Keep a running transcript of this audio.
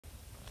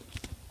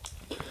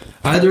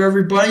Hi there,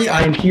 everybody.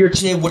 I am here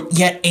today with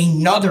yet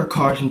another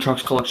Cars and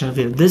Trucks collection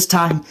video. This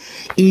time,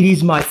 it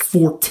is my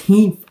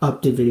 14th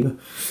update video.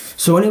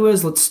 So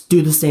anyways, let's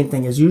do the same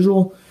thing as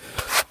usual.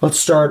 Let's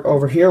start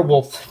over here.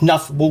 We'll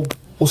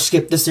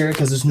skip this area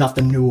because there's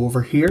nothing new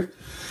over here.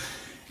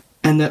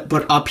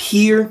 But up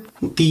here,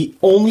 the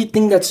only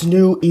thing that's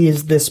new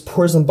is this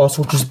prison bus,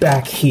 which is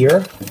back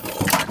here.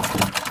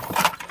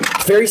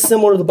 Very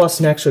similar to the bus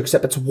next to it,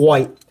 except it's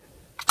white.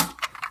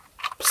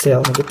 So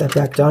I'm gonna get that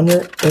back down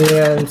here,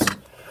 and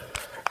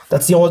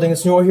that's the only thing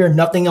that's new over here.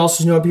 Nothing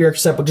else is new up here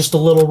except just a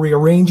little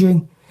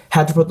rearranging.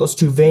 Had to put those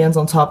two vans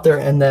on top there,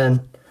 and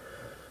then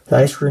the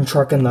ice cream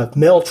truck and the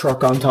mail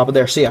truck on top of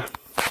there. So yeah,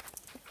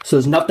 so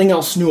there's nothing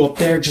else new up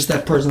there, just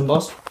that prison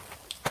bus.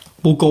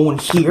 We'll go in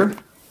here,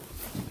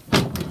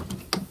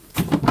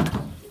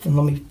 and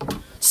let me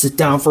sit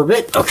down for a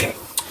bit. Okay,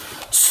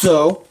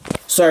 so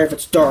sorry if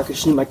it's dark. I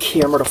just need my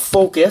camera to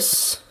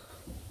focus.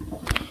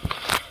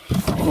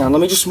 Hang on,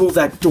 let me just move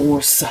that door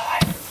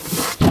aside.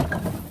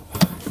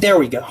 There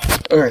we go.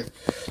 Alright,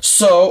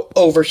 so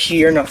over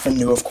here, nothing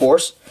new, of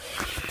course.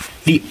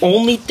 The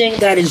only thing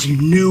that is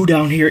new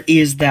down here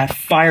is that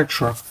fire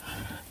truck.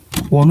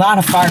 Well, not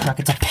a fire truck,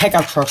 it's a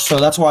pickup truck, so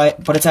that's why,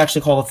 but it's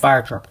actually called a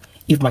fire truck.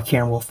 If my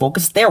camera will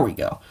focus, there we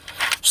go.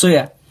 So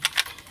yeah,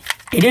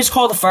 it is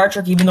called a fire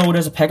truck, even though it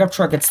is a pickup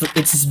truck.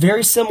 It's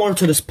very similar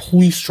to this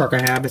police truck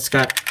I have. It's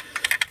got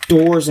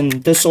doors, and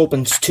this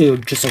opens too,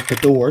 just like the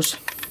doors.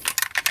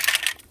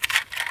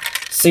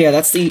 So yeah,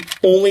 that's the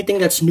only thing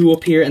that's new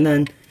up here. And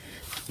then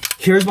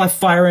here's my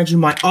fire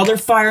engine. My other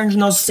fire engine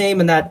was the same,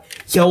 and that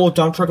yellow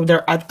dump truck up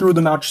there, I threw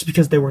them out just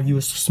because they were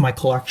used to my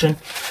collection.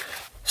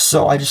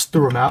 So I just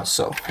threw them out.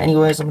 So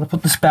anyways, I'm going to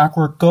put this back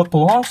where it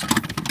belongs.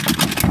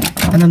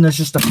 And then there's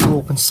just a few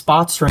open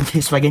spots for in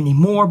case I get any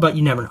more, but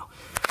you never know.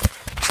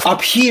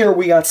 Up here,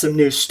 we got some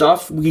new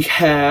stuff. We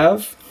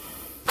have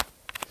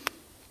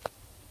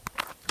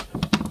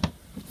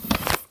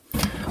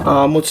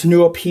what's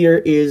new up here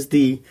is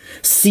the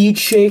seed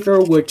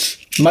shaker,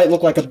 which might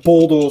look like a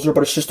bulldozer,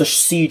 but it's just a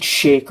seed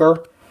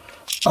shaker.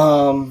 It's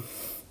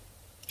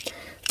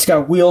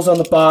got wheels on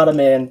the bottom,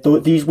 and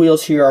these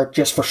wheels here are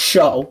just for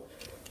show.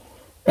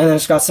 And then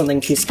it's got something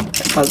in case,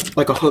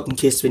 like a hook in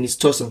case it needs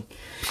twisting.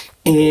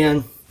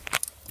 And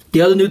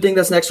the other new thing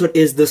that's next to it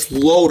is this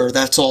loader.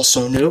 That's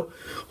also new,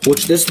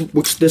 which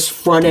this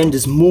front end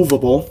is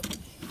movable.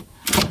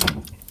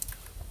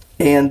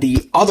 And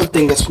the other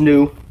thing that's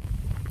new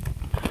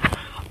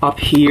up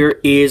here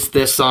is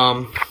this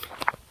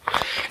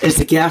is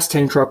the gas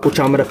tank truck, which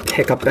I'm gonna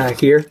pick up back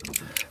here.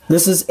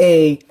 This is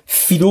a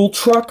fuel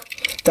truck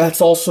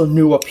that's also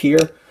new up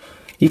here.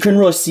 You couldn't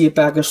really see it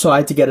back there, so I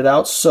had to get it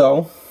out.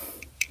 So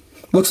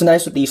looks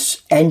nice with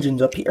these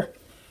engines up here.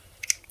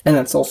 And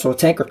that's also a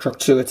tanker truck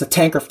too. It's a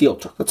tanker fuel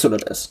truck, that's what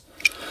it is.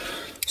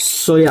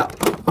 So yeah,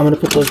 I'm gonna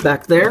put those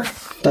back there.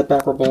 That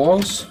back where it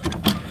belongs.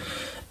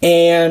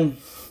 And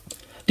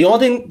the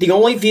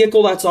only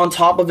vehicle that's on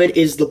top of it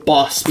is the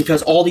bus,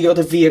 because all the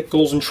other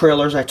vehicles and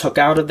trailers I took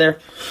out of there.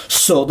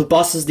 So the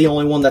bus is the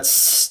only one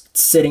that's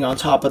sitting on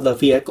top of the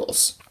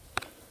vehicles.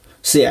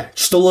 So yeah,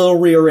 just a little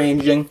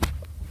rearranging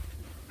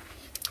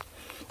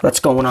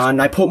that's going on.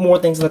 And I put more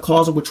things in the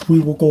closet, which we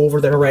will go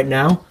over there right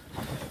now,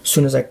 as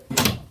soon as I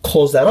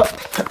close that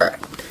up. Alright.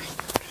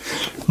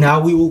 Now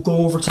we will go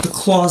over to the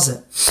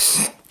closet,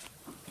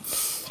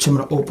 which I'm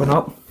going to open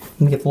up.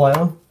 Let me get the light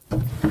on.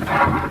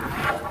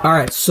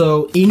 Alright,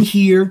 so in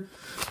here,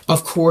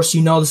 of course,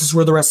 you know this is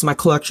where the rest of my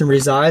collection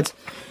resides.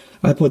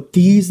 I put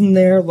these in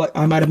there, like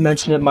I might have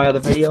mentioned in my other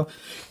video.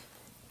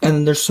 And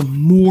then there's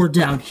some more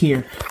down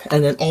here.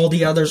 And then all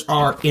the others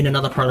are in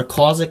another part of the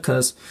closet,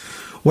 because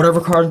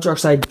whatever cars and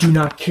trucks I do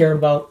not care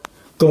about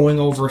going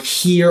over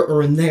here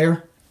or in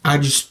there, I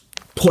just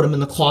put them in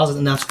the closet,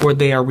 and that's where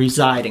they are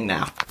residing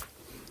now.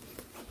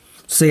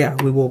 So yeah,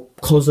 we will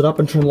close it up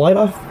and turn the light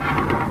off.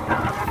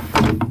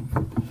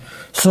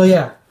 So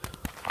yeah.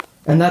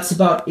 And that's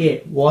about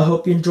it. Well, I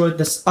hope you enjoyed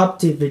this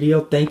update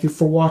video. Thank you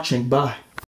for watching. Bye.